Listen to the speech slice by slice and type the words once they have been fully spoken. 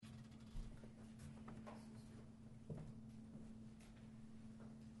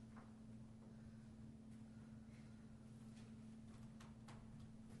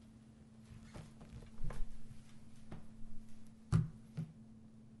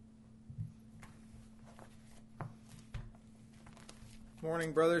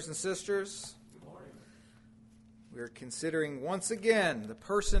Morning, brothers and sisters. Good morning. We are considering once again the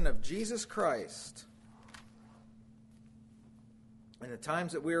person of Jesus Christ. And the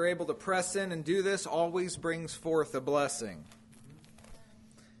times that we are able to press in and do this always brings forth a blessing.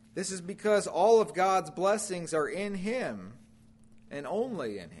 This is because all of God's blessings are in Him and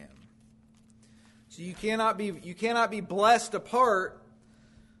only in Him. So you cannot be blessed apart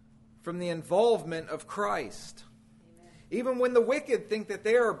from the involvement of Christ. Even when the wicked think that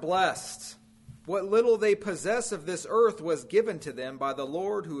they are blessed, what little they possess of this earth was given to them by the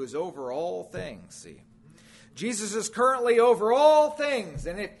Lord who is over all things. See, Jesus is currently over all things,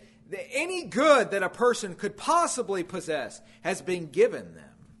 and if any good that a person could possibly possess has been given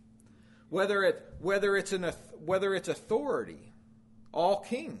them, whether it's authority, all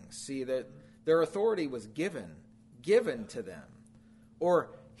kings see that their authority was given to them, or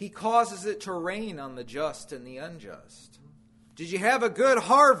He causes it to rain on the just and the unjust. Did you have a good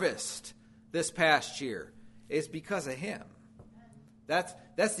harvest this past year? It's because of Him.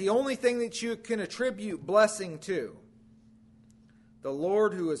 That's the only thing that you can attribute blessing to. The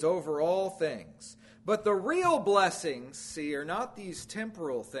Lord who is over all things. But the real blessings, see, are not these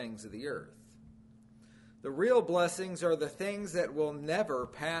temporal things of the earth. The real blessings are the things that will never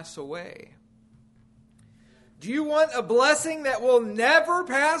pass away. Do you want a blessing that will never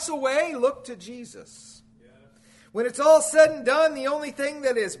pass away? Look to Jesus. When it's all said and done, the only thing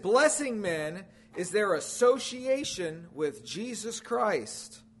that is blessing men is their association with Jesus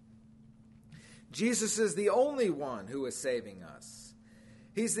Christ. Jesus is the only one who is saving us.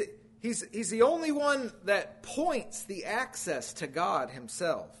 He's the only one that points the access to God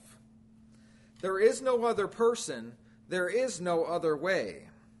Himself. There is no other person. There is no other way.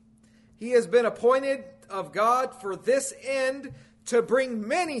 He has been appointed of God for this end, to bring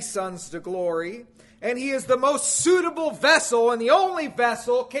many sons to glory. And He is the most suitable vessel and the only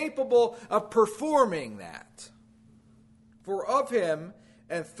vessel capable of performing that. For of Him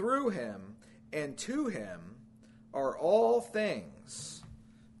and through Him and to Him are all things,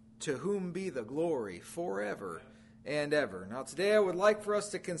 to whom be the glory forever and ever. Now today I would like for us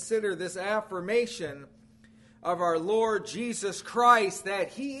to consider this affirmation of our Lord Jesus Christ, that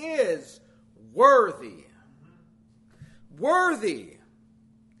He is worthy. Worthy,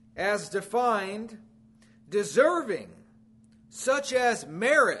 as defined, deserving, such as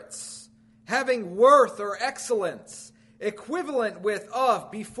merits, having worth or excellence, equivalent with,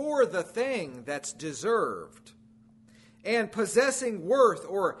 of, before the thing that's deserved, and possessing worth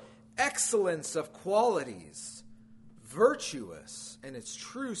or excellence of qualities, virtuous in its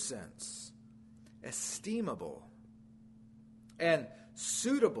true sense, esteemable, and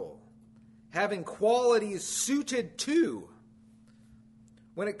suitable, having qualities suited to.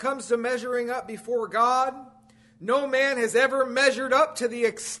 When it comes to measuring up before God, no man has ever measured up to the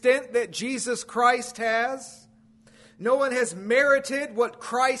extent that Jesus Christ has. No one has merited what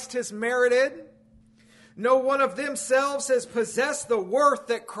Christ has merited. No one of themselves has possessed the worth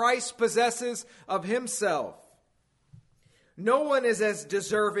that Christ possesses of Himself. No one is as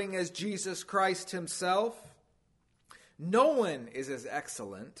deserving as Jesus Christ Himself. No one is as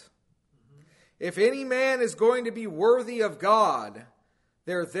excellent. If any man is going to be worthy of God,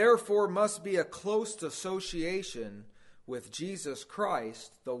 there therefore must be a close association with Jesus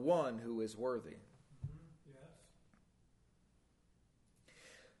Christ, the one who is worthy. Yes.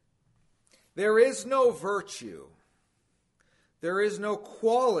 There is no virtue, there is no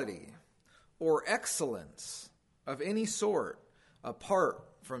quality or excellence of any sort apart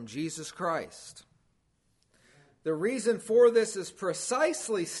from Jesus Christ. The reason for this is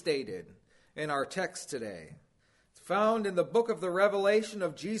precisely stated in our text today. It's found in the book of the Revelation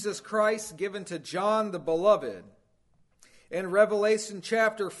of Jesus Christ given to John the Beloved. In Revelation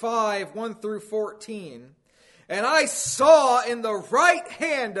chapter 5, 1 through 14. And I saw in the right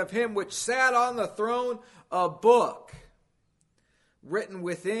hand of Him which sat on the throne a book, written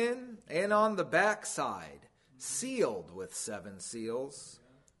within and on the backside, sealed with 7 seals.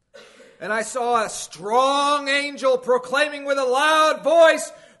 And I saw a strong angel proclaiming with a loud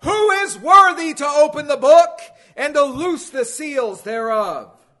voice, "Who is worthy to open the book and to loose the seals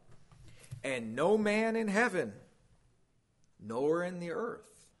thereof?" And no man in heaven, nor in the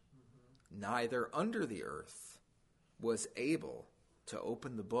earth, neither under the earth, was able to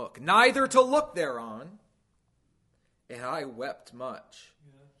open the book, neither to look thereon. And I wept much,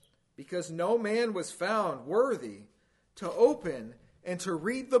 because no man was found worthy to open and to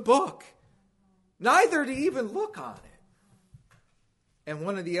read the book, neither to even look on it. And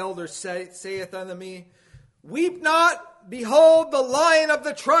one of the elders saith unto me, "Weep not, behold, the Lion of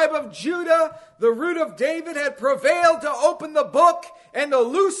the tribe of Judah, the root of David, had prevailed to open the book and to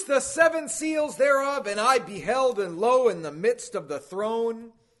loose the 7 seals thereof. And I beheld, and lo, in the midst of the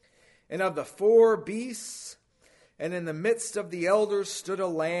throne and of the 4 beasts, and in the midst of the elders stood a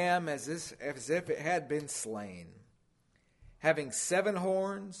lamb as if it had been slain, having 7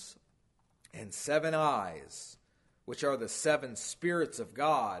 horns and 7 eyes, which are the 7 spirits of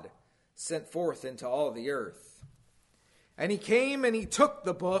God sent forth into all the earth. And he came and he took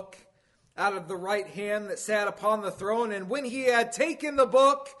the book out of the right hand that sat upon the throne. And when he had taken the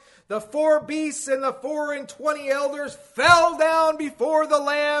book, the 4 beasts and the 24 elders fell down before the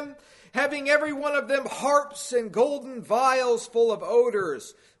Lamb, having every one of them harps and golden vials full of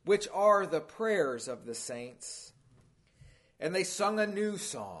odors, which are the prayers of the saints. And they sung a new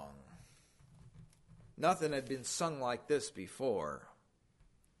song. Nothing had been sung like this before,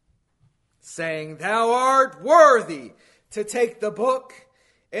 saying, Thou art worthy to take the book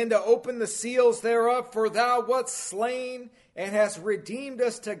and to open the seals thereof, for thou wast slain and hast redeemed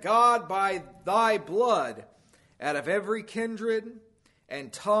us to God by thy blood out of every kindred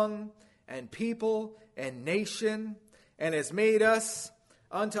and tongue and people and nation, and has made us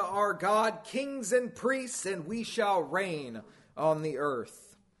unto our God kings and priests, and we shall reign on the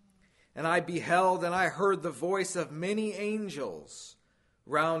earth. And I beheld, and I heard the voice of many angels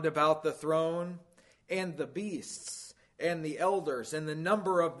round about the throne, and the beasts, and the elders, and the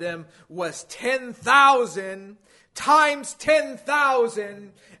number of them was 10,000 times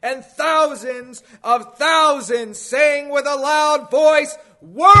 10,000, and thousands of thousands, saying with a loud voice,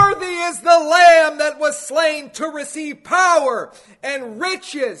 Worthy is the Lamb that was slain to receive power, and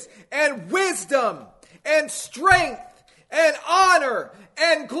riches, and wisdom, and strength, and honor,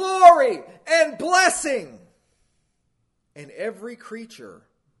 and glory, and blessing. And every creature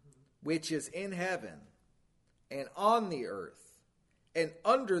which is in heaven, and on the earth, and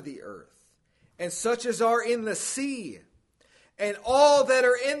under the earth, and such as are in the sea, and all that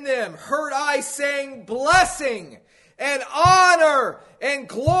are in them, heard I saying, Blessing, and honor, and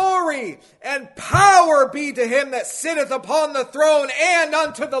glory, and power be to him that sitteth upon the throne, and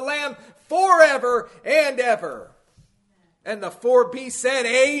unto the Lamb forever and ever. And the 4 beasts said,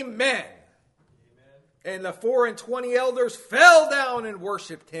 Amen. And the 24 elders fell down and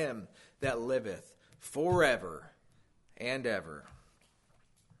worshipped him that liveth forever and ever.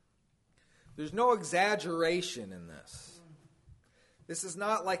 There's no exaggeration in this. This is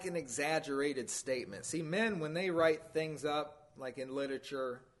not like an exaggerated statement. See, men, when they write things up, like in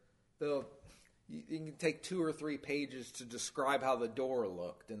literature, you can take 2 or 3 pages to describe how the door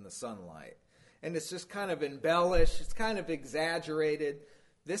looked in the sunlight. And it's just kind of embellished. It's kind of exaggerated.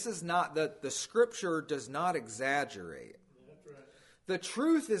 This is not, the Scripture does not exaggerate. That's right. The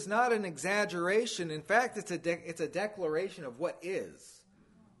truth is not an exaggeration. In fact, it's a declaration of what is.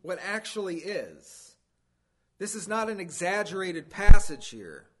 What actually is. This is not an exaggerated passage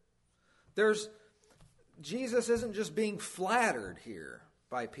here. Jesus isn't just being flattered here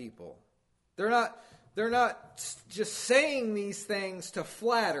by people. They're not just saying these things to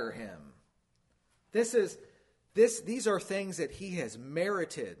flatter him. These are things that he has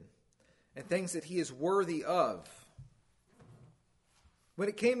merited and things that he is worthy of. When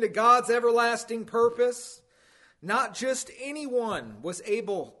it came to God's everlasting purpose, not just anyone was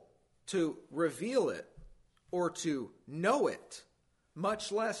able to reveal it or to know it,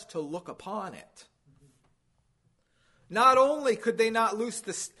 much less to look upon it. Not only did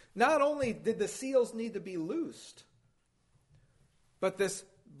the seals need to be loosed, but this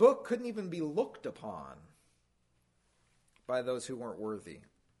book couldn't even be looked upon by those who weren't worthy.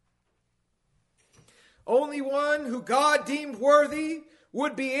 Only one who God deemed worthy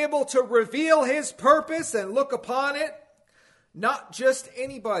would be able to reveal his purpose and look upon it. Not just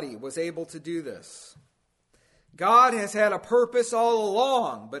anybody was able to do this. God has had a purpose all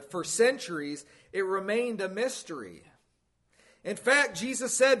along, but for centuries it remained a mystery. In fact,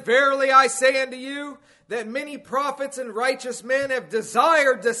 Jesus said, Verily I say unto you, that many prophets and righteous men have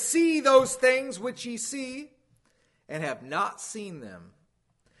desired to see those things which ye see, and have not seen them,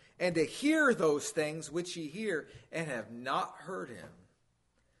 and to hear those things which ye hear, and have not heard him.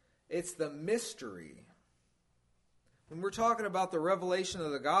 It's the mystery. When we're talking about the revelation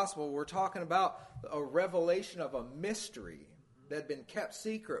of the gospel, we're talking about a revelation of a mystery that had been kept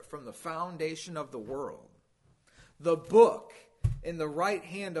secret from the foundation of the world. The book in the right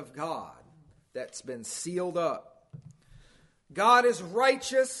hand of God that's been sealed up. God is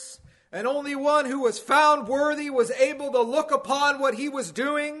righteous, and only one who was found worthy was able to look upon what he was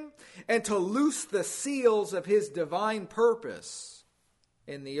doing and to loose the seals of his divine purpose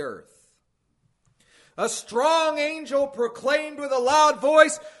in the earth. A strong angel proclaimed with a loud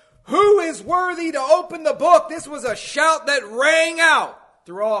voice, "Who is worthy to open the book?" This was a shout that rang out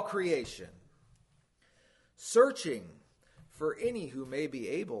through all creation, searching for any who may be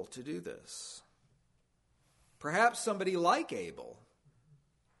able to do this. Perhaps somebody like Abel,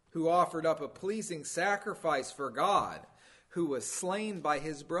 who offered up a pleasing sacrifice for God, who was slain by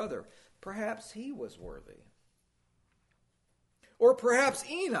his brother. Perhaps he was worthy. Or perhaps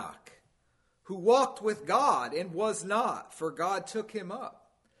Enoch, who walked with God and was not, for God took him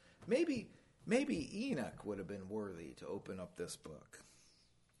up. Maybe Enoch would have been worthy to open up this book.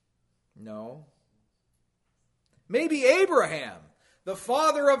 No. Maybe Abraham, the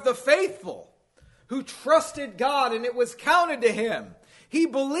father of the faithful, who trusted God and it was counted to him. He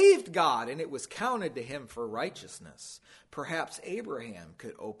believed God and it was counted to him for righteousness. Perhaps Abraham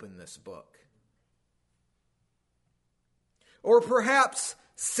could open this book. Or perhaps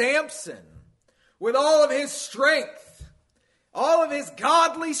Samson, with all of his strength, all of his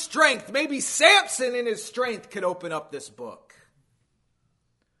godly strength. Maybe Samson in his strength could open up this book.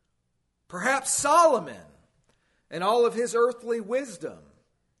 Perhaps Solomon, and all of his earthly wisdom,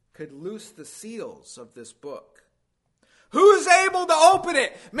 could loose the seals of this book. Who's able to open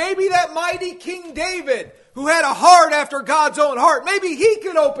it? Maybe that mighty King David, who had a heart after God's own heart. Maybe he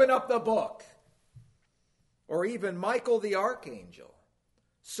could open up the book. Or even Michael the archangel.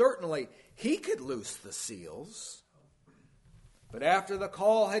 Certainly, he could loose the seals. But after the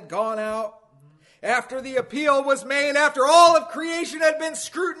call had gone out, after the appeal was made, after all of creation had been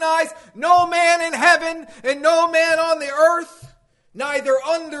scrutinized, no man in heaven and no man on the earth, neither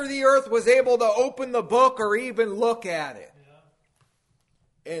under the earth, was able to open the book or even look at it.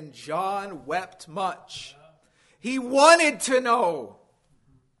 And John wept much. He wanted to know.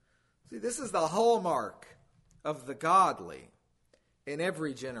 See, this is the hallmark of the godly in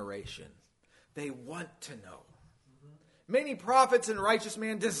every generation. They want to know. Many prophets and righteous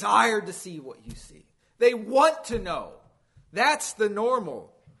men desire to see what you see. They want to know. That's the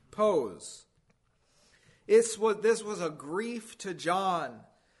normal pose. This was a grief to John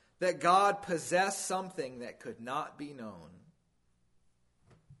that God possessed something that could not be known.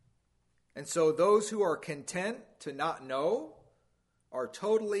 And so those who are content to not know are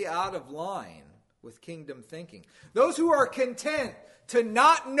totally out of line with kingdom thinking. Those who are content to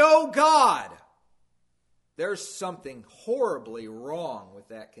not know God, there's something horribly wrong with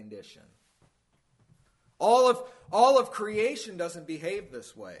that condition. All of creation doesn't behave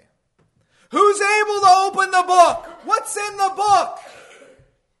this way. Who's able to open the book? What's in the book?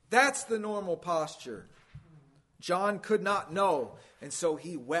 That's the normal posture. John could not know, and so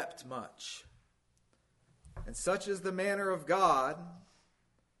he wept much. And such is the manner of God,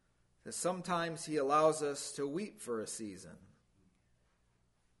 that sometimes he allows us to weep for a season,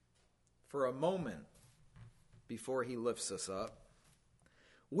 for a moment, before he lifts us up.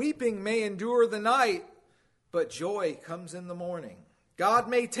 Weeping may endure the night, but joy comes in the morning. God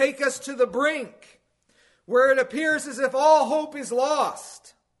may take us to the brink, where it appears as if all hope is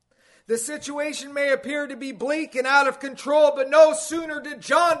lost. The situation may appear to be bleak and out of control, but no sooner did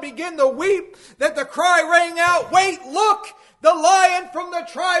John begin to weep that the cry rang out, "Wait, look, the Lion from the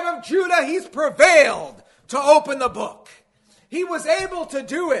tribe of Judah, he's prevailed to open the book." He was able to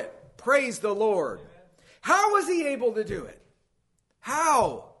do it. Praise the Lord. How was he able to do it?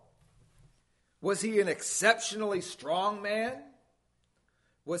 How? Was he an exceptionally strong man?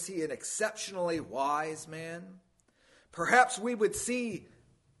 Was he an exceptionally wise man? Perhaps we would see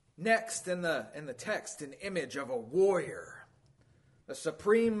next in the text an image of a warrior, a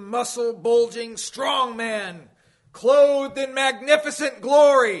supreme muscle-bulging strong man, clothed in magnificent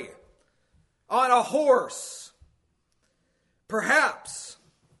glory, on a horse. Perhaps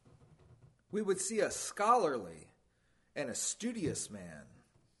we would see a scholarly and a studious man,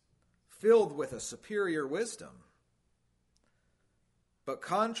 filled with a superior wisdom. But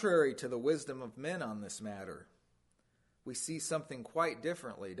contrary to the wisdom of men on this matter, we see something quite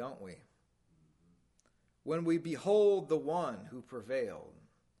differently, don't we? When we behold the one who prevailed,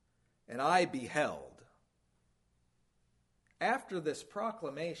 and I beheld. After this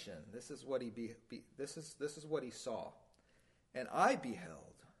proclamation, this is what he saw. And I beheld.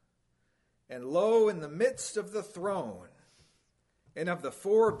 And lo, in the midst of the throne, and of the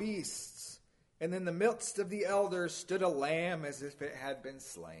four beasts, and in the midst of the elders, stood a lamb as if it had been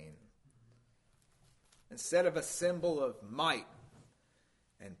slain. Instead of a symbol of might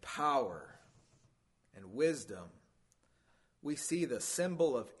and power and wisdom, we see the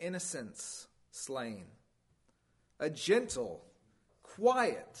symbol of innocence slain. A gentle,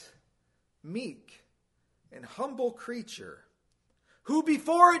 quiet, meek, and humble creature, who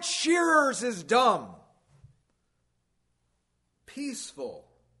before its shearers is dumb, peaceful,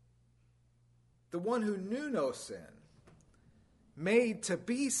 the one who knew no sin, made to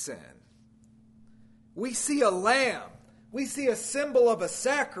be sin. We see a lamb. We see a symbol of a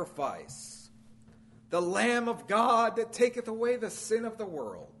sacrifice. The Lamb of God that taketh away the sin of the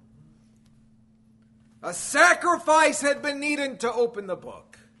world. A sacrifice had been needed to open the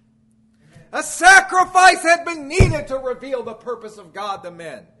book. A sacrifice had been needed to reveal the purpose of God to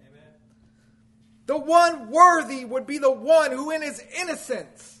men. Amen. The one worthy would be the one who in his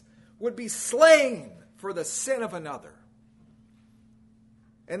innocence would be slain for the sin of another.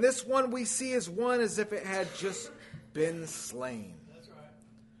 And this one we see as one as if it had just been slain. That's right.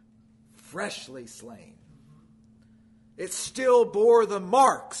 Freshly slain. It still bore the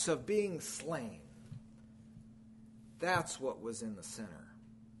marks of being slain. That's what was in the center.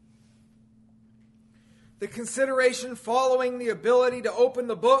 The consideration following the ability to open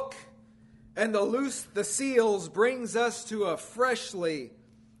the book and to loose the seals brings us to a freshly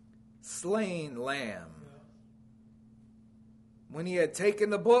slain lamb. When he had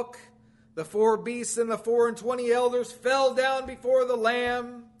taken the book, the 4 beasts and the 24 elders fell down before the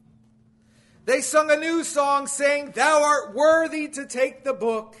Lamb. They sung a new song, saying, Thou art worthy to take the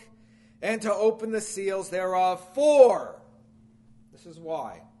book and to open the seals thereof. For, this is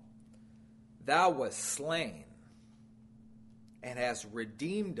why, Thou wast slain and hast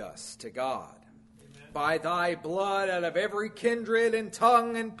redeemed us to God. Amen. By thy blood out of every kindred and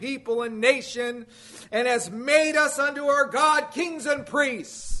tongue and people and nation, and hast made us unto our God kings and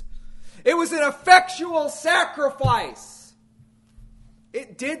priests. It was an effectual sacrifice.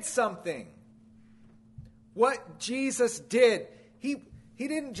 It did something. What Jesus did, he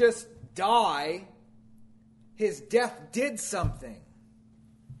didn't just die. His death did something.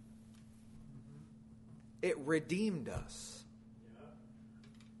 It redeemed us.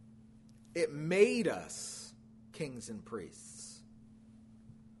 It made us kings and priests.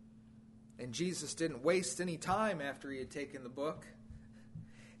 And Jesus didn't waste any time after he had taken the book.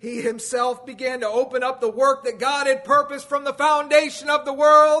 He himself began to open up the work that God had purposed from the foundation of the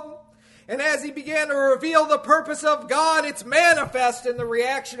world. And as he began to reveal the purpose of God, it's manifest in the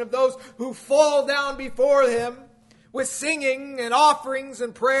reaction of those who fall down before him with singing and offerings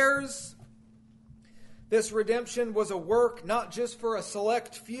and prayers. This redemption was a work not just for a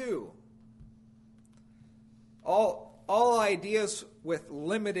select few. All ideas with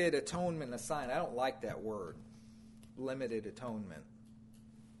limited atonement aside. I don't like that word, limited atonement.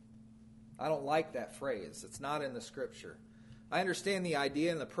 I don't like that phrase. It's not in the Scripture. I understand the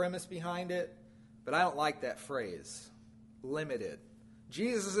idea and the premise behind it, but I don't like that phrase, limited.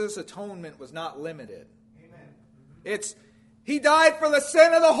 Jesus' atonement was not limited. Amen. He died for the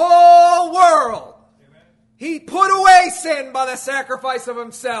sin of the whole world. Amen. He put away sin by the sacrifice of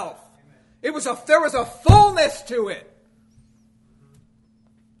himself. Amen. There was a fullness to it.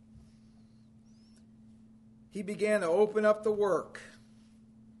 He began to open up the work.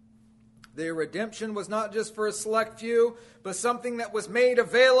 The redemption was not just for a select few, but something that was made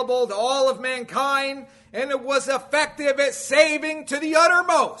available to all of mankind, and it was effective at saving to the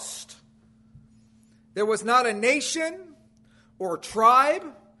uttermost. There was not a nation, or tribe,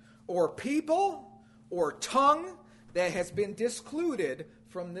 or people, or tongue that has been discluded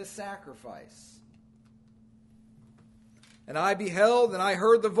from this sacrifice. And I beheld, and I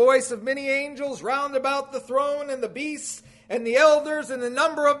heard the voice of many angels round about the throne and the beasts, and the elders, and the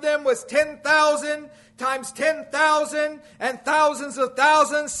number of them was 10,000 times 10,000 and thousands of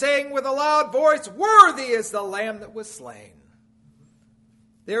thousands, saying with a loud voice, Worthy is the Lamb that was slain.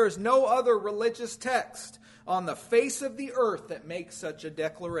 There is no other religious text on the face of the earth that makes such a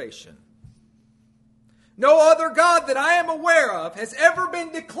declaration. No other God that I am aware of has ever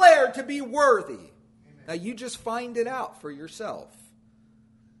been declared to be worthy. Amen. Now you just find it out for yourself.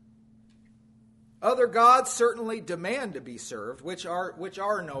 Other gods certainly demand to be served, which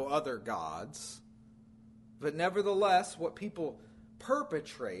are no other gods. But nevertheless, what people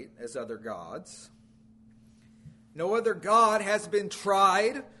perpetrate as other gods. No other god has been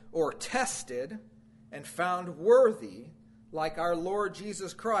tried or tested and found worthy like our Lord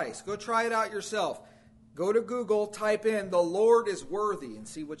Jesus Christ. Go try it out yourself. Go to Google, type in, "The Lord is worthy," and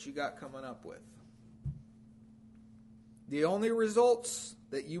see what you got coming up with. The only results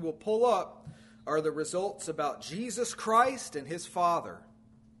that you will pull up are the results about Jesus Christ and his Father.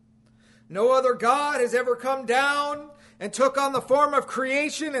 No other God has ever come down and took on the form of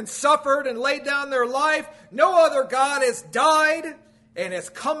creation and suffered and laid down their life. No other God has died and has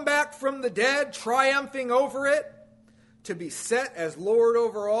come back from the dead, triumphing over it, to be set as Lord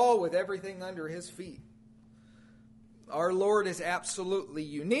over all with everything under his feet. Our Lord is absolutely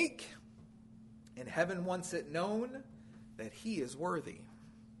unique, and heaven wants it known, that he is worthy.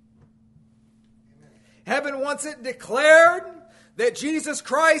 Heaven wants it declared that Jesus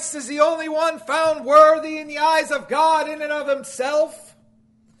Christ is the only one found worthy in the eyes of God in and of himself.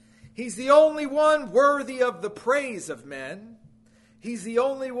 He's the only one worthy of the praise of men. He's the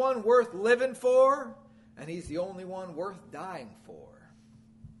only one worth living for, and he's the only one worth dying for.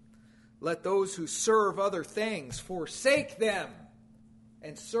 Let those who serve other things forsake them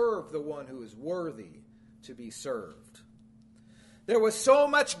and serve the one who is worthy to be served. There was so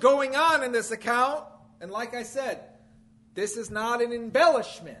much going on in this account, and like I said, this is not an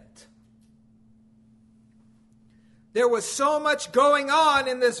embellishment. There was so much going on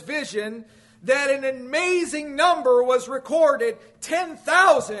in this vision that an amazing number was recorded,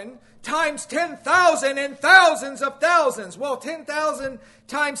 10,000 times 10,000 and thousands of thousands. Well, 10,000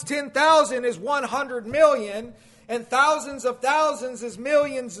 times 10,000 is 100 million, and thousands of thousands is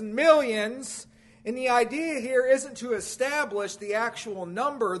millions and millions. And the idea here isn't to establish the actual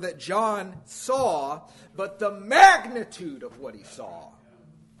number that John saw, but the magnitude of what he saw.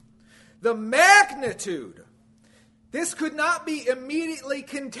 The magnitude. This could not be immediately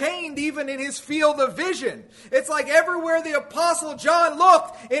contained even in his field of vision. It's like everywhere the Apostle John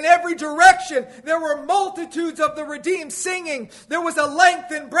looked, in every direction, there were multitudes of the redeemed singing. There was a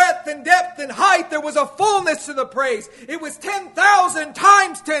length and breadth and depth and height. There was a fullness to the praise. It was 10,000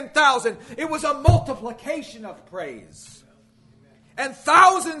 times 10,000. It was a multiplication of praise. And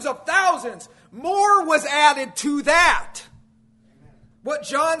thousands of thousands. More was added to that. What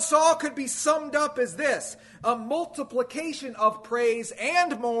John saw could be summed up as this: a multiplication of praise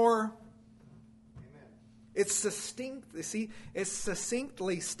and more. It's succinctly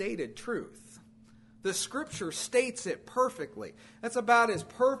stated truth. The Scripture states it perfectly. That's about as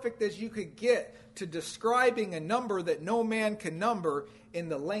perfect as you could get to describing a number that no man can number in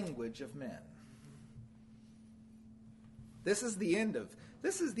the language of men. This is the end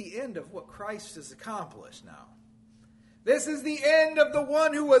of what Christ has accomplished now. This is the end of the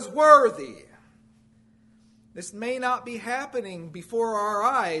one who was worthy. This may not be happening before our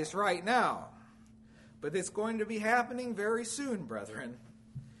eyes right now, but it's going to be happening very soon, brethren.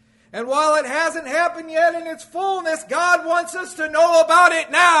 And while it hasn't happened yet in its fullness, God wants us to know about it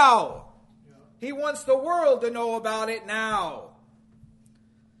now. He wants the world to know about it now.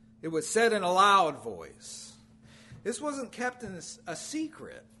 It was said in a loud voice. This wasn't kept in a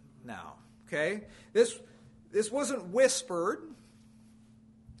secret now, okay? This wasn't whispered.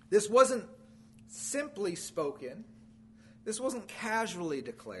 This wasn't simply spoken. This wasn't casually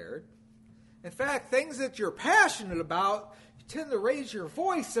declared. In fact, things that you're passionate about, you tend to raise your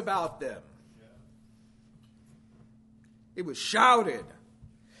voice about them. It was shouted.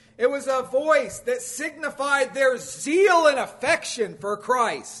 It was a voice that signified their zeal and affection for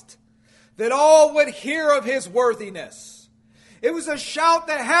Christ, that all would hear of his worthiness. It was a shout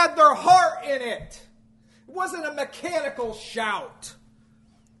that had their heart in it. It wasn't a mechanical shout.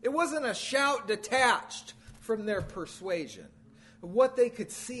 It wasn't a shout detached from their persuasion, what they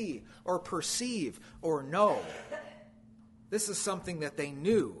could see or perceive or know. This is something that they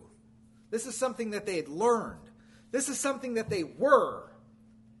knew. This is something that they had learned. This is something that they were.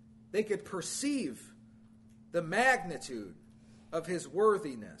 They could perceive the magnitude of his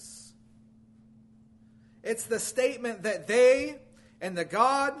worthiness. It's the statement that they and the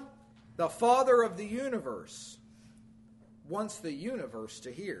God, the Father of the universe, wants the universe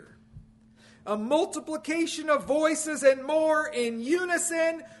to hear. A multiplication of voices and more in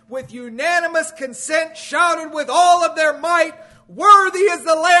unison with unanimous consent shouted with all of their might, "Worthy is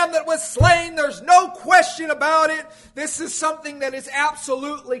the Lamb that was slain." There's no question about it. This is something that is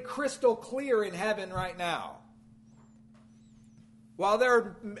absolutely crystal clear in heaven right now. While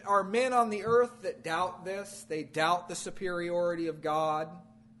there are men on the earth that doubt this, they doubt the superiority of God.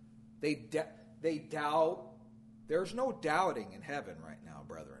 They doubt. There's no doubting in heaven right now,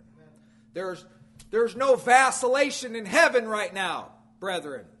 brethren. There's no vacillation in heaven right now,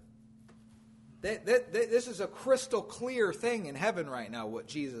 brethren. This is a crystal clear thing in heaven right now, what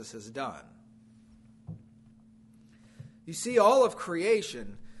Jesus has done. You see, all of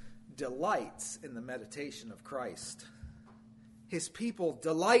creation delights in the meditation of Christ. His people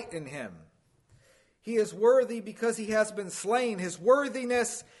delight in him. He is worthy because he has been slain. His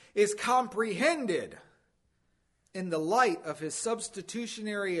worthiness is comprehended in the light of his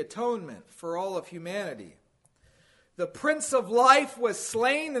substitutionary atonement for all of humanity. The Prince of Life was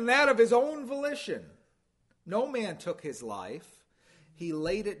slain in that of his own volition. No man took his life. He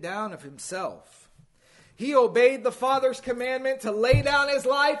laid it down of himself. He obeyed the Father's commandment to lay down his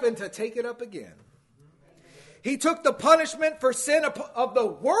life and to take it up again. He took the punishment for sin of the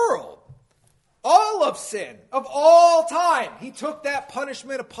world all of sin, of all time. He took that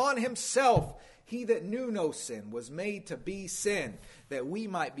punishment upon himself. He that knew no sin was made to be sin, that we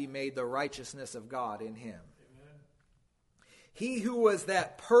might be made the righteousness of God in him. Amen. He who was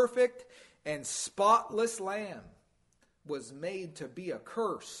that perfect and spotless lamb was made to be a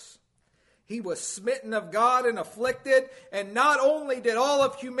curse. He was smitten of God and afflicted, and not only did all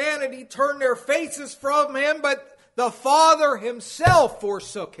of humanity turn their faces from him, but the Father himself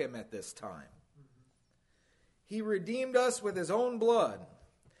forsook him at this time. He redeemed us with his own blood,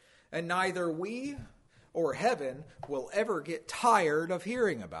 and neither we or heaven will ever get tired of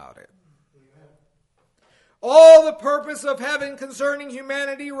hearing about it. All the purpose of heaven concerning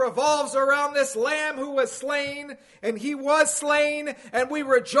humanity revolves around this Lamb who was slain, and he was slain, and we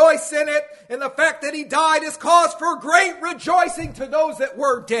rejoice in it. And the fact that he died is cause for great rejoicing to those that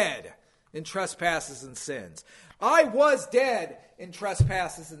were dead in trespasses and sins. I was dead in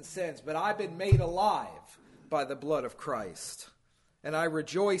trespasses and sins, but I've been made alive by the blood of Christ, and I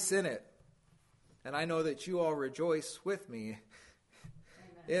rejoice in it. And I know that you all rejoice with me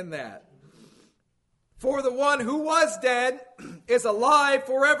in that. For the one who was dead is alive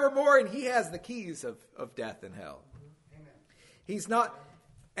forevermore, and he has the keys of death and hell. Amen. He's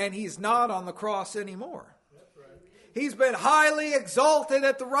not on the cross anymore. He's been highly exalted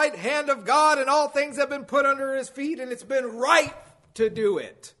at the right hand of God, and all things have been put under his feet, and it's been right to do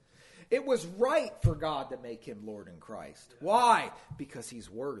it. It was right for God to make him Lord in Christ. Why? Because he's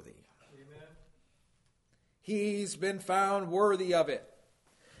worthy. Amen. He's been found worthy of it.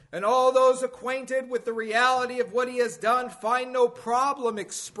 And all those acquainted with the reality of what he has done find no problem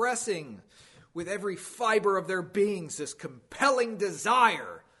expressing with every fiber of their beings this compelling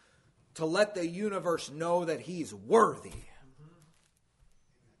desire to let the universe know that he's worthy.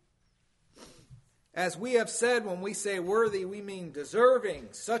 As we have said, when we say worthy, we mean deserving,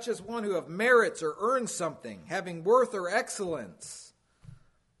 such as one who have merits or earns something, having worth or excellence,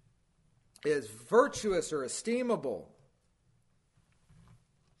 is virtuous or esteemable,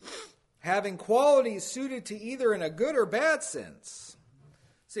 having qualities suited to either in a good or bad sense.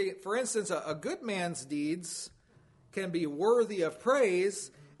 See, for instance, a good man's deeds can be worthy of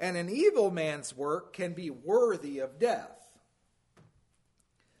praise, and an evil man's work can be worthy of death.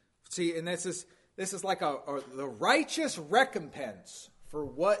 See, and this is like the righteous recompense for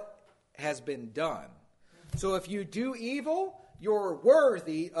what has been done. So if you do evil, you're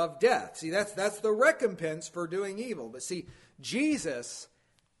worthy of death. See, that's the recompense for doing evil. But see, Jesus,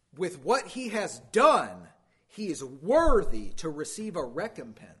 with what he has done, he is worthy to receive a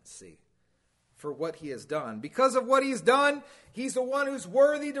recompense, see, for what he has done. Because of what he's done, he's the one who's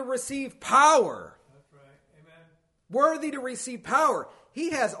worthy to receive power. That's right. Amen. Worthy to receive power.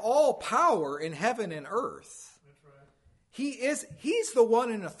 He has all power in heaven and earth. That's right. He's the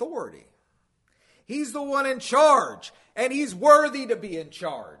one in authority. He's the one in charge, and he's worthy to be in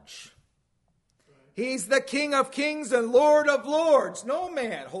charge. He's the King of kings and Lord of lords. No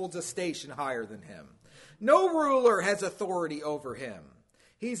man holds a station higher than him. No ruler has authority over him.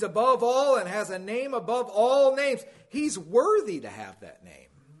 He's above all and has a name above all names. He's worthy to have that name.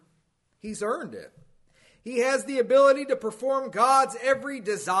 He's earned it. He has the ability to perform God's every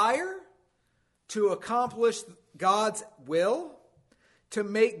desire, to accomplish God's will, to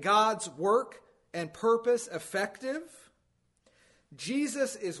make God's work and purpose effective.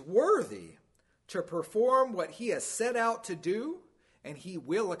 Jesus is worthy to perform what he has set out to do, and he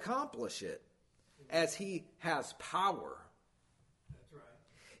will accomplish it as he has power. That's right.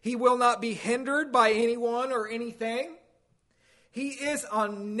 He will not be hindered by anyone or anything. He is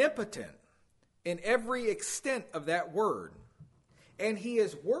omnipotent in every extent of that word, and he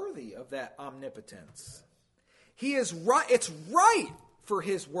is worthy of that omnipotence. He is right. It's right for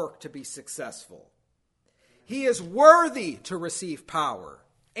his work to be successful. He is worthy to receive power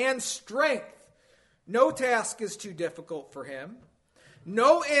and strength. No task is too difficult for him.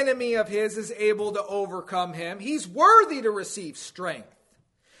 No enemy of his is able to overcome him. He's worthy to receive strength.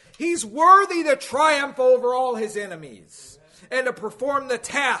 He's worthy to triumph over all his enemies and to perform the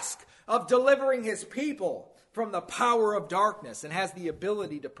task of delivering his people from the power of darkness, and has the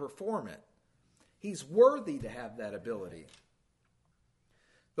ability to perform it. He's worthy to have that ability.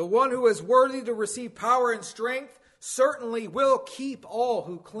 The one who is worthy to receive power and strength certainly will keep all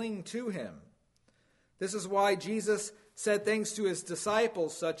who cling to him. This is why Jesus said things to his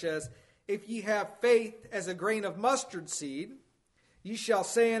disciples such as, "If ye have faith as a grain of mustard seed, ye shall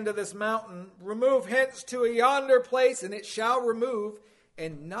say unto this mountain, remove hence to yonder place, and it shall remove,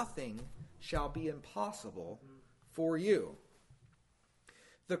 and nothing shall be impossible for you."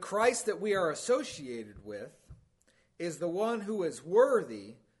 The Christ that we are associated with is the one who is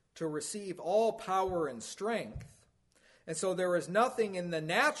worthy to receive all power and strength. And so there is nothing in the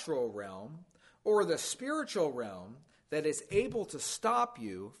natural realm or the spiritual realm that is able to stop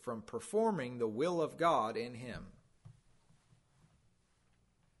you from performing the will of God in him.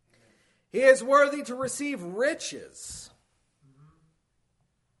 He is worthy to receive riches.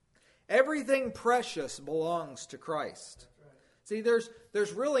 Everything precious belongs to Christ. See, there's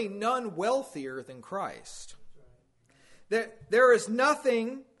really none wealthier than Christ. There is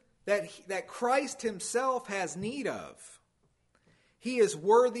nothing that Christ himself has need of. He is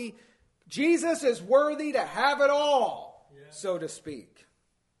worthy. Jesus is worthy to have it all, so to speak.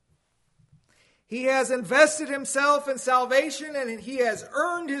 He has invested himself in salvation, and he has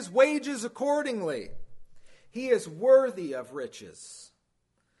earned his wages accordingly. He is worthy of riches.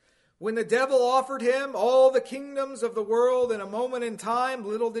 When the devil offered him all the kingdoms of the world in a moment in time,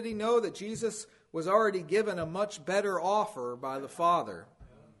 little did he know that Jesus was already given a much better offer by the Father.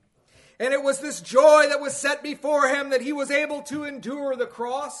 And it was this joy that was set before him that he was able to endure the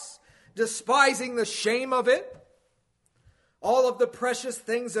cross, despising the shame of it. All of the precious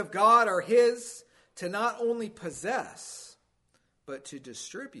things of God are his to not only possess, but to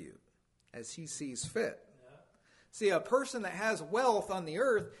distribute as he sees fit. See, a person that has wealth on the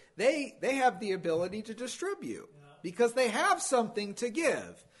earth, they have the ability to distribute because they have something to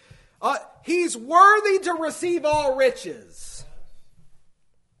give. He's worthy to receive all riches.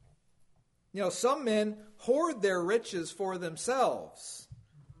 You know, some men hoard their riches for themselves.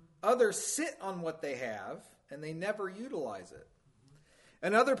 Others sit on what they have and they never utilize it.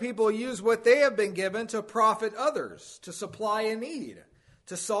 And other people use what they have been given to profit others, to supply a need,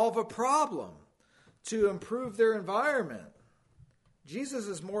 to solve a problem, to improve their environment. Jesus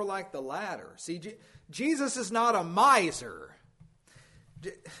is more like the latter. See, Jesus is not a miser.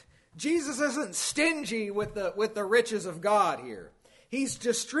 Jesus isn't stingy with the riches of God here. He's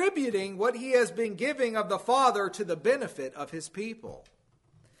distributing what he has been giving of the Father to the benefit of his people.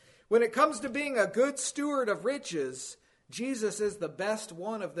 When it comes to being a good steward of riches, Jesus is the best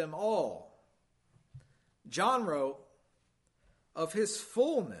one of them all. John wrote, "Of his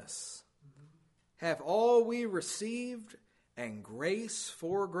fullness have all we received, and grace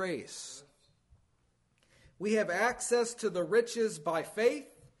for grace." We have access to the riches by faith,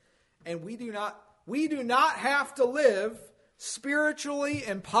 and we do not have to live spiritually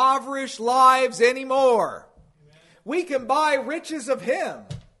impoverished lives anymore. Amen. We can buy riches of him.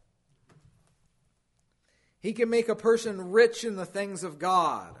 He can make a person rich in the things of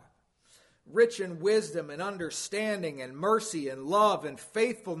God, rich in wisdom and understanding and mercy and love and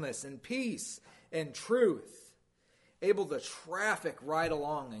faithfulness and peace and truth, able to traffic right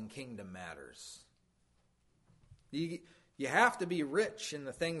along in kingdom matters. You have to be rich in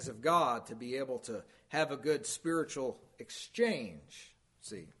the things of God to be able to have a good spiritual exchange.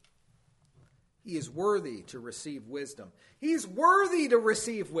 See, he is worthy to receive wisdom. He's worthy to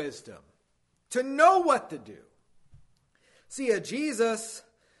receive wisdom, to know what to do. See, Jesus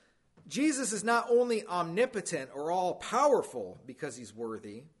is not only omnipotent or all-powerful because he's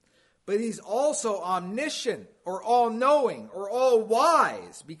worthy, but he's also omniscient or all-knowing or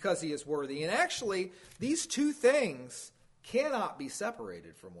all-wise because he is worthy. And actually, these two things cannot be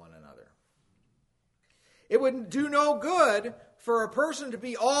separated from one another. It would do no good for a person to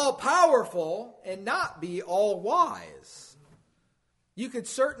be all-powerful and not be all-wise. You could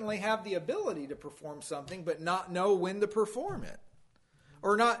certainly have the ability to perform something but not know when to perform it.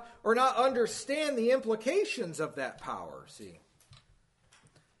 Or not understand the implications of that power, see.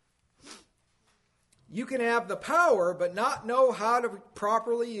 You can have the power but not know how to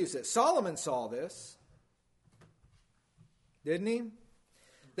properly use it. Solomon saw this, didn't he?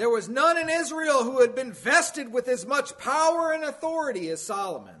 There was none in Israel who had been vested with as much power and authority as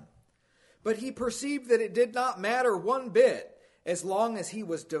Solomon. But he perceived that it did not matter one bit as long as he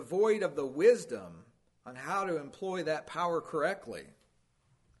was devoid of the wisdom on how to employ that power correctly.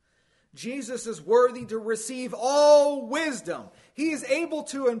 Jesus is worthy to receive all wisdom. He is able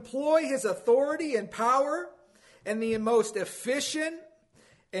to employ his authority and power in the most efficient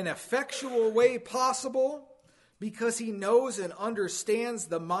and effectual way possible because he knows and understands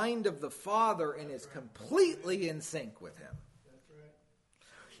the mind of the Father and is completely in sync with him.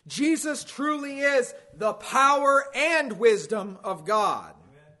 Jesus truly is the power and wisdom of God.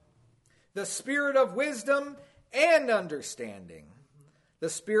 The spirit of wisdom and understanding. The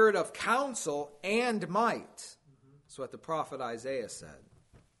spirit of counsel and might. That's what the prophet Isaiah said.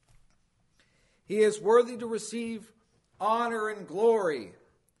 He is worthy to receive honor and glory.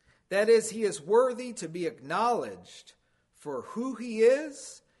 That is, he is worthy to be acknowledged for who he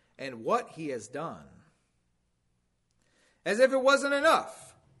is and what he has done. As if it wasn't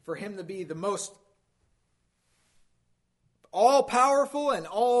enough for him to be the most all-powerful and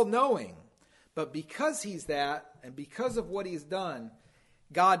all-knowing. But because he's that, and because of what he's done,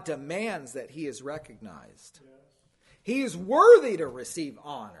 God demands that he is recognized. Yes. He is worthy to receive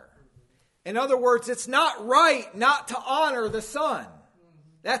honor. In other words, it's not right not to honor the Son.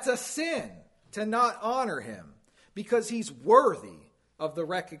 That's a sin to not honor him, because he's worthy of the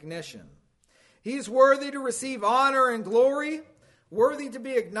recognition. He's worthy to receive honor and glory, worthy to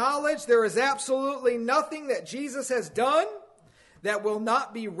be acknowledged. There is absolutely nothing that Jesus has done that will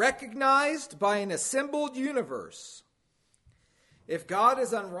not be recognized by an assembled universe. If God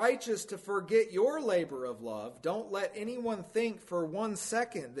is unrighteous to forget your labor of love, don't let anyone think for 1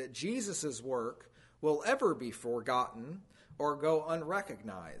 second that Jesus' work will ever be forgotten or go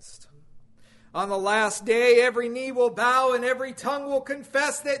unrecognized. On the last day, every knee will bow and every tongue will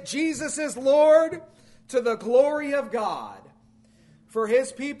confess that Jesus is Lord, to the glory of God. For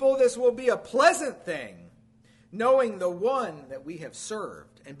his people, this will be a pleasant thing, knowing the one that we have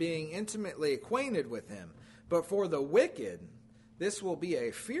served and being intimately acquainted with him. But for the wicked, this will be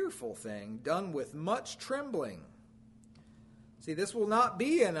a fearful thing, done with much trembling. See, this will not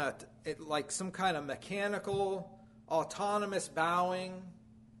be like some kind of mechanical, autonomous bowing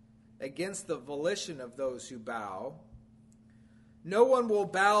against the volition of those who bow. No one will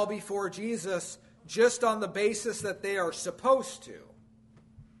bow before Jesus just on the basis that they are supposed to.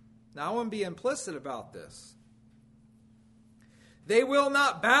 Now, I want to be implicit about this. They will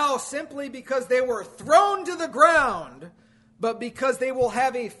not bow simply because they were thrown to the ground, but because they will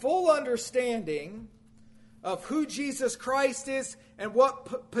have a full understanding of who Jesus Christ is and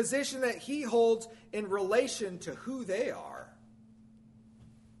what position that he holds in relation to who they are.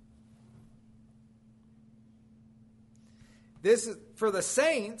 This is, for the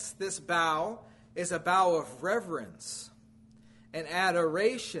saints, this bow is a bow of reverence and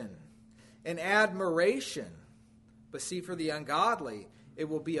adoration and admiration. But see, for the ungodly, it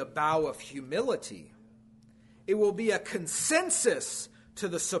will be a bow of humility. It will be a consensus to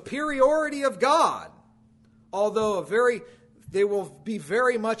the superiority of God, although they will be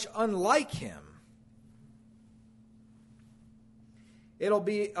very much unlike him. It'll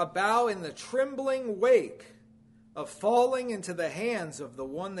be a bow in the trembling wake of falling into the hands of the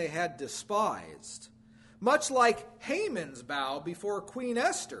one they had despised. Much like Haman's bow before Queen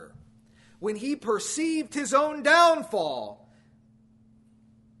Esther, when he perceived his own downfall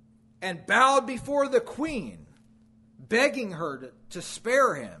and bowed before the queen, begging her to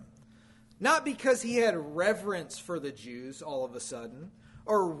spare him. Not because he had reverence for the Jews all of a sudden,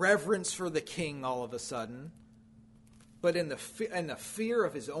 or reverence for the king all of a sudden, but in the fear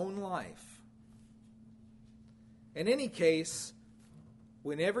of his own life. In any case,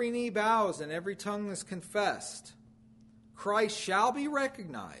 when every knee bows and every tongue is confessed, Christ shall be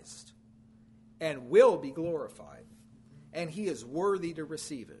recognized and will be glorified. And he is worthy to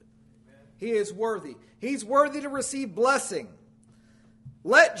receive it. He is worthy. He's worthy to receive blessing.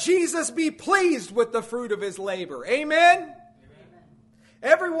 Let Jesus be pleased with the fruit of his labor. Amen? Amen.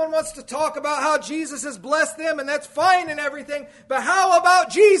 Everyone wants to talk about how Jesus has blessed them, and that's fine and everything. But how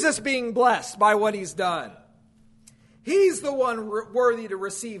about Jesus being blessed by what he's done? He's the one worthy to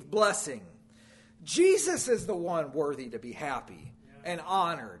receive blessing. Jesus is the one worthy to be happy and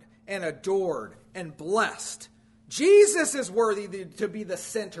honored and adored and blessed. Jesus is worthy to be the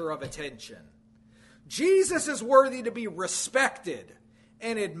center of attention. Jesus is worthy to be respected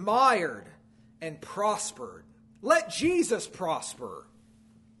and admired and prospered. Let Jesus prosper.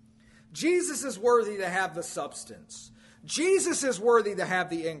 Jesus is worthy to have the substance. Jesus is worthy to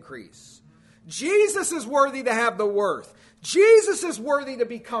have the increase. Jesus is worthy to have the worth. Jesus is worthy to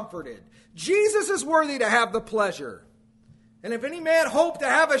be comforted. Jesus is worthy to have the pleasure. And if any man hope to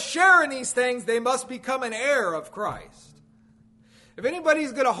have a share in these things, they must become an heir of Christ. If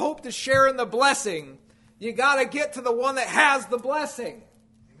anybody's going to hope to share in the blessing, you got to get to the one that has the blessing.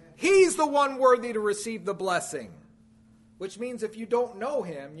 Amen. He's the one worthy to receive the blessing. Which means if you don't know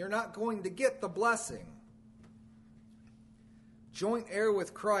him, you're not going to get the blessing. Joint heir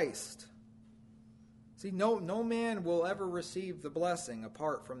with Christ. See, no man will ever receive the blessing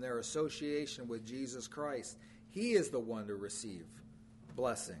apart from their association with Jesus Christ. He is the one to receive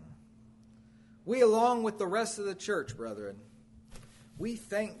blessing. We, along with the rest of the church, brethren, we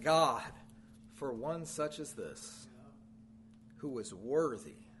thank God for one such as this, who is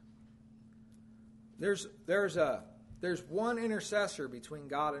worthy. There's one intercessor between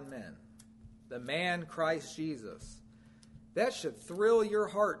God and men, the man Christ Jesus. That should thrill your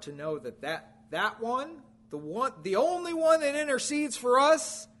heart to know that one, the only one that intercedes for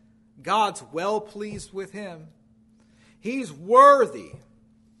us, God's well pleased with him. He's worthy.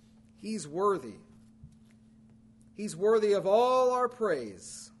 He's worthy. He's worthy of all our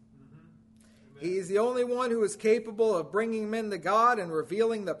praise. He is the only one who is capable of bringing men to God and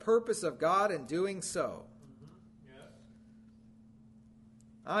revealing the purpose of God in doing so.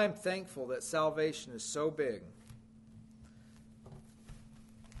 I am thankful that salvation is so big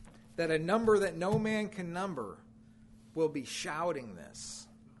that a number that no man can number will be shouting this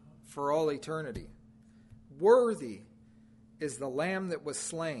for all eternity. Worthy is the Lamb that was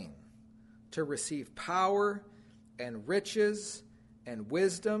slain to receive power and riches and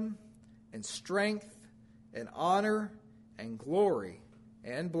wisdom and strength and honor and glory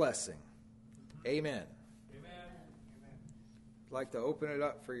and blessing. Amen. I'd like to open it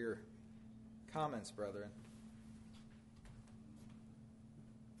up for your comments, brethren.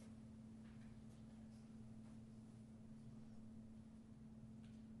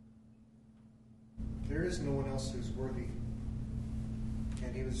 There is no one else who's worthy.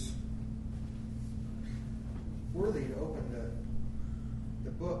 And he was worthy to open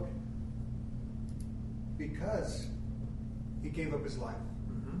the book because he gave up his life.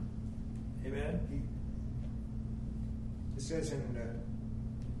 Mm-hmm. Amen. It says in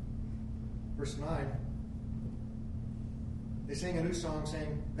verse 9, they sang a new song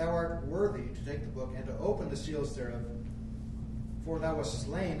saying, "Thou art worthy to take the book and to open the seals thereof. For thou wast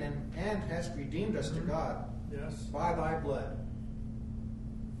slain and hast redeemed us to God by thy blood."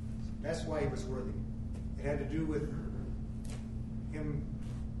 That's why he was worthy. It had to do with him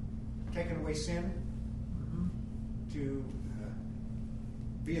taking away sin to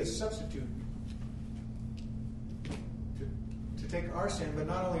be a substitute to take our sin, but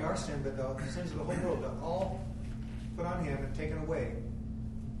not only our sin, but the sins of the whole world, to all put on him and taken away.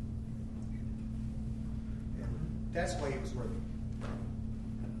 And that's why he was worthy.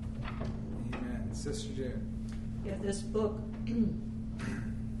 Amen. Sister June. Yeah, this book,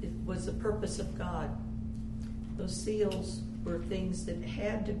 it was the purpose of God. Those seals were things that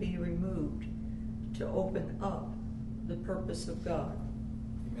had to be removed to open up the purpose of God.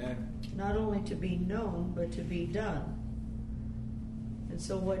 Amen. Not only to be known, but to be done. And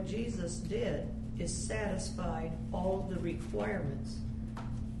so what Jesus did is satisfied all of the requirements.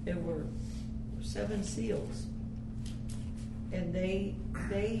 There were 7 seals. And they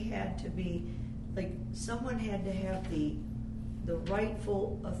had to be, like, someone had to have the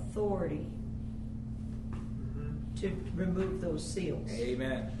rightful authority to remove those seals.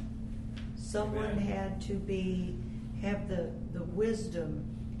 Amen. Someone had to have the wisdom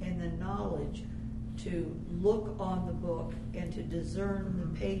and the knowledge to look on the book and to discern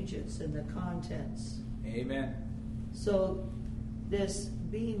the pages and the contents. Amen. So this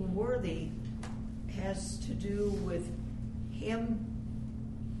being worthy has to do with him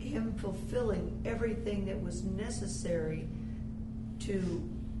fulfilling everything that was necessary to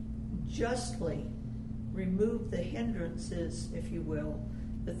justly remove the hindrances, if you will,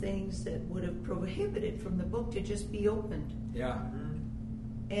 the things that would have prohibited from the book to just be opened. Yeah.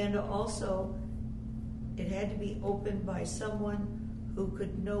 And also, it had to be opened by someone who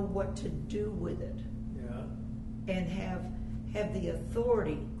could know what to do with it. Yeah. And have the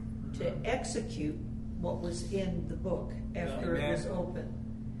authority to execute what was in the book after it was opened.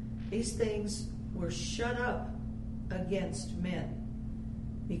 These things were shut up against men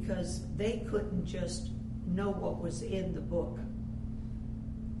because they couldn't just know what was in the book.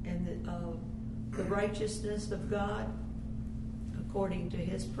 And the righteousness of God, according to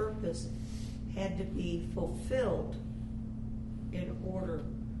his purpose, had to be fulfilled in order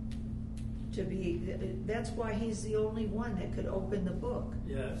to be. That's why he's the only one that could open the book.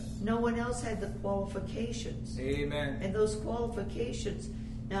 Yes. No one else had the qualifications. Amen. And those qualifications,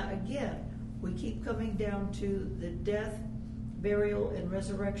 now again, we keep coming down to the death, burial, and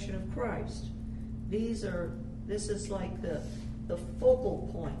resurrection of Christ. This is like the focal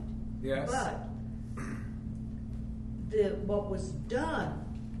point. Yes. But what was done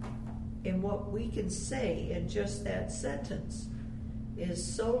and what we can say in just that sentence is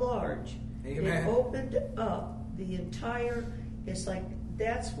so large. Amen. It opened up the entire, it's like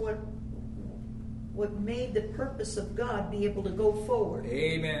that's what made the purpose of God be able to go forward.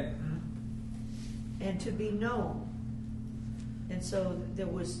 Amen. And to be known. And so there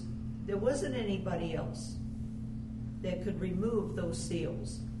wasn't anybody else that could remove those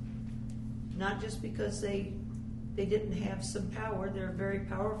seals. Not just because they didn't have some power. They're very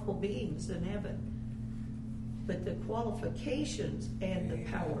powerful beings in heaven. But the qualifications and the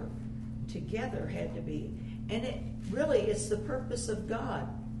power together had to be. And it's the purpose of God.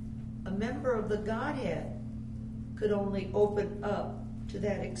 A member of the Godhead could only open up to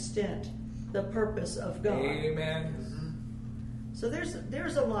that extent the purpose of God. Amen. So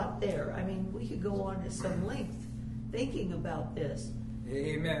there's a lot there. I mean, we could go on at some length thinking about this.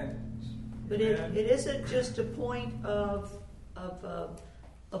 Amen. But it isn't just a point of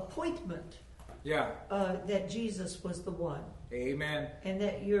appointment. Yeah. That Jesus was the one. Amen. And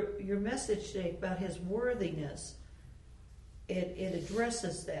that your message today about his worthiness, it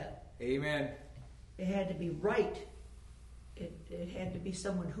addresses that. Amen. It had to be right. It had to be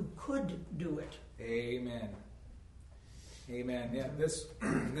someone who could do it. Amen. Amen. Yeah, this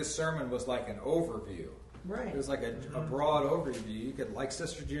sermon was like an overview. Right. It was like a broad overview. You could, like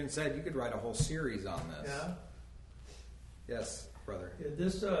Sister June said, you could write a whole series on this. Yeah. Yes, brother. Yeah,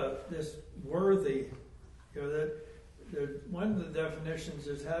 this worthy, that one of the definitions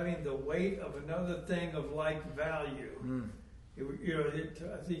is having the weight of another thing of like value.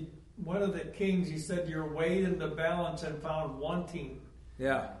 I think one of the kings, he said, "You're weighed in the balance and found wanting."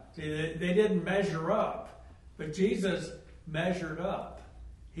 Yeah. See, they didn't measure up, but Jesus measured up.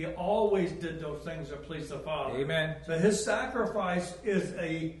 He always did those things that pleased the Father. Amen. So his sacrifice is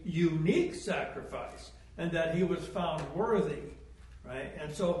a unique sacrifice, and that he was found worthy, right?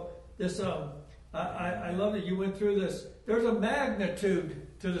 And so this, I love that you went through this. There's a magnitude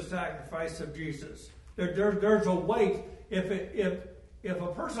to the sacrifice of Jesus. There's a weight. If a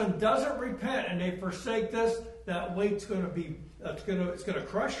person doesn't repent and they forsake this, that weight's going to be it's going to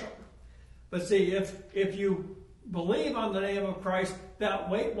crush them. But see, if you believe on the name of Christ, that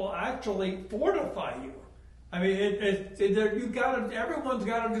weight will actually fortify you. I mean, everyone's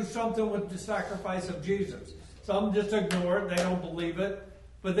got to do something with the sacrifice of Jesus. Some just ignore it; they don't believe it,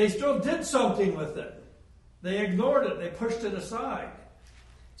 but they still did something with it. They ignored it; they pushed it aside.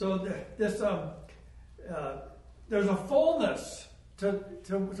 So there's a fullness to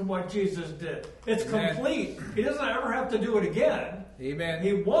what Jesus did. It's Amen. complete. He doesn't ever have to do it again. Amen.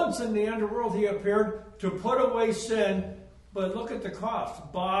 He once in the underworld he appeared to put away sin, but look at the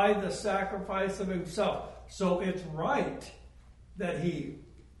cost, by the sacrifice of himself. So it's right that he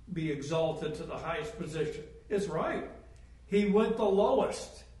be exalted to the highest position. It's right. He went the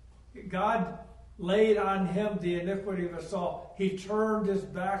lowest. God laid on him the iniquity of us all. He turned his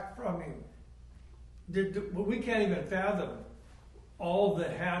back from him. We can't even fathom all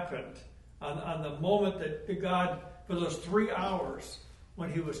that happened on the moment that God, for those 3 hours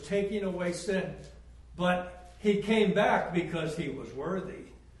when he was taking away sin. But he came back because he was worthy.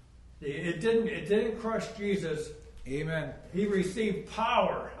 It didn't crush Jesus. Amen. He received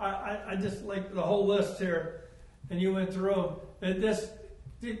power. I just like the whole list here, and you went through them.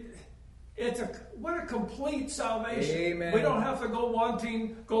 What a complete salvation. Amen. We don't have to go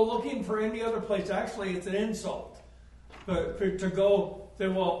looking for any other place. Actually, it's an insult. But to go say,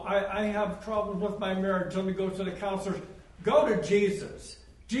 well, I have problems with my marriage. Let me go to the counselors. Go to Jesus.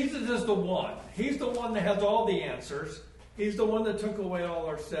 Jesus is the one. He's the one that has all the answers. He's the one that took away all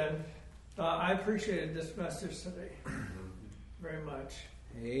our sin. I appreciated this message today very much.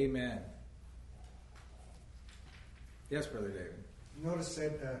 Amen. Yes, Brother David. Notice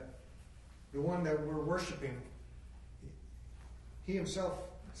that the one that we're worshiping, he himself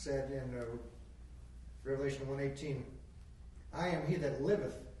said in Revelation 1:18, "I am he that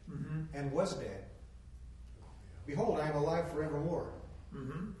liveth and was dead. Behold, I am alive forevermore."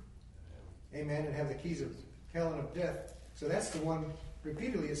 Amen. And have the keys of hell and of death. So that's the one.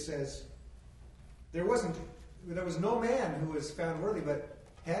 Repeatedly it says, there was no man who was found worthy, but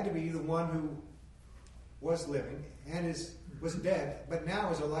had to be the one who was living and was dead, but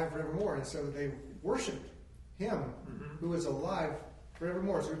now is alive forevermore. And so they worshiped him who is alive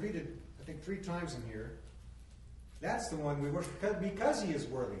forevermore. It's repeated, I think, 3 times in here. That's the one we worship because he is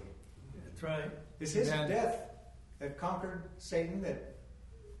worthy. That's right. It's his death that conquered Satan, that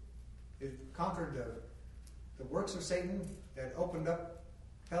it conquered the works of Satan, that opened up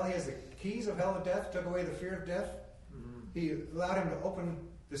hell. He has the keys of hell and death, took away the fear of death. He allowed him to open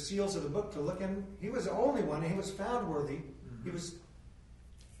the seals of the book to look in. He was the only one, and he was found worthy. He was,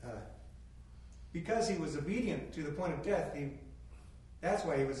 because he was obedient to the point of death, that's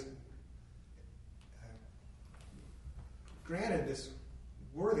why he was granted this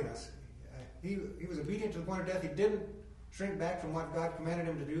worthiness. He was obedient to the point of death. He didn't shrink back from what God commanded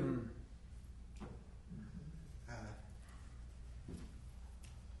him to do.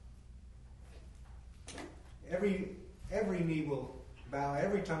 Every knee will bow,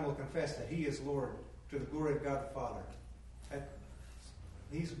 every tongue will confess that he is Lord, to the glory of God the Father.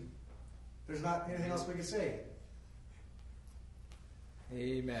 There's not anything else we can say.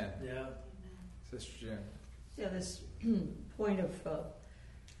 Amen. Yeah. Sister June. Yeah, this point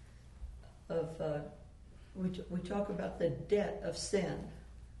we talk about the debt of sin.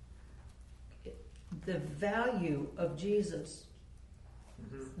 The value of Jesus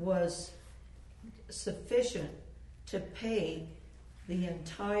was sufficient to pay the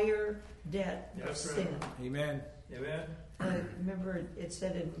entire debt of That's right. sin. Amen. Amen. Remember, it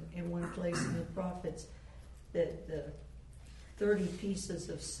said in one place in the prophets that the 30 pieces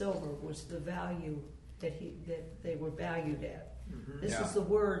of silver was the value that they were valued at. This Yeah. is the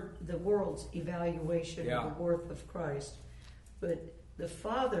world's evaluation Yeah. of the worth of Christ, but the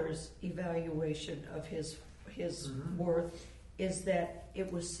Father's evaluation of his worth is that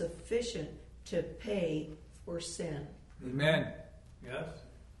it was sufficient to pay for sin. Amen. Yes.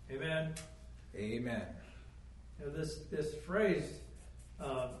 Amen. Amen. You know, this phrase,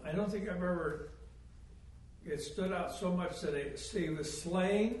 I don't think I've ever. It stood out so much that he was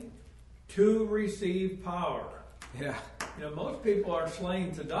slain to receive power. Yeah. You know, most people are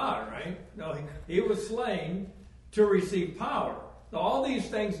slain to die, right? No, he was slain to receive power. Now, all these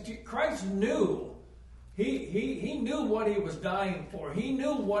things, Christ knew. He knew what he was dying for. He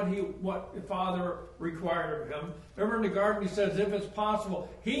knew what the Father required of him. Remember in the garden, he says, if it's possible.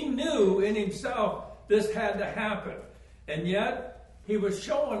 He knew in himself this had to happen. And yet, he was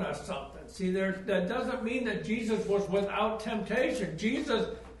showing us something. See, that doesn't mean that Jesus was without temptation. Jesus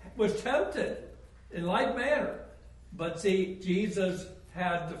was tempted in like manner. But see, Jesus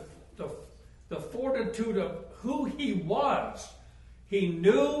had the fortitude of who he was. He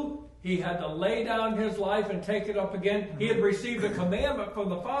knew he had to lay down his life and take it up again. He had received a commandment from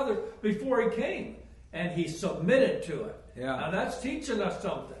the Father before he came, and he submitted to it. Yeah. Now that's teaching us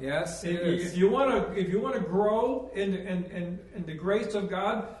something. Yes, it is. If you want to grow in the grace of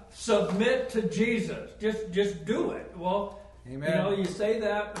God, submit to Jesus. Just do it. Well, Amen. you know, you say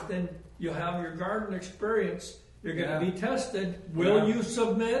that, but then you have your garden experience. You're going to be tested. Will you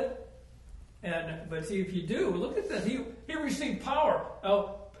submit? But see, if you do, look at this. He received power.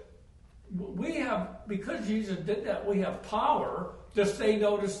 Now, we have, because Jesus did that, we have power to say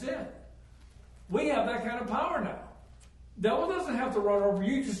no to sin. We have that kind of power now. Devil doesn't have to run over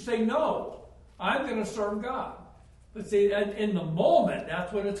you. Just say no. I'm going to serve God. But see, in the moment,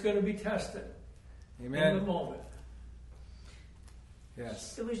 that's when it's going to be tested. Amen. In the moment.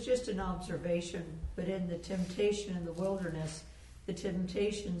 Yes. It was just an observation, but in the temptation in the wilderness, the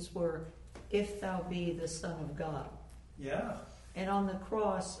temptations were, if thou be the Son of God. Yeah. And on the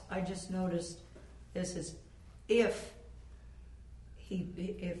cross, I just noticed this is, if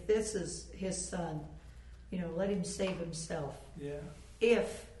this is his son, let him save himself. Yeah.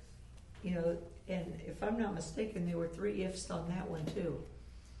 If, and if I'm not mistaken, there were 3 ifs on that one too.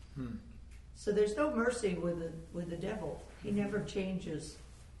 So there's no mercy with the devil. He never changes.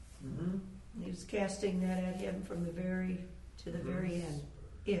 Mm-hmm. He was casting that at him from the very end.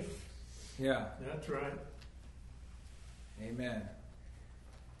 If. Yeah. That's right. Amen.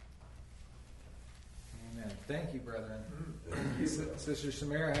 Amen. Thank you, brethren. Sister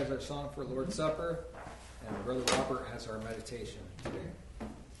Samara has our song for Lord's Supper, and Brother Robert has our meditation today.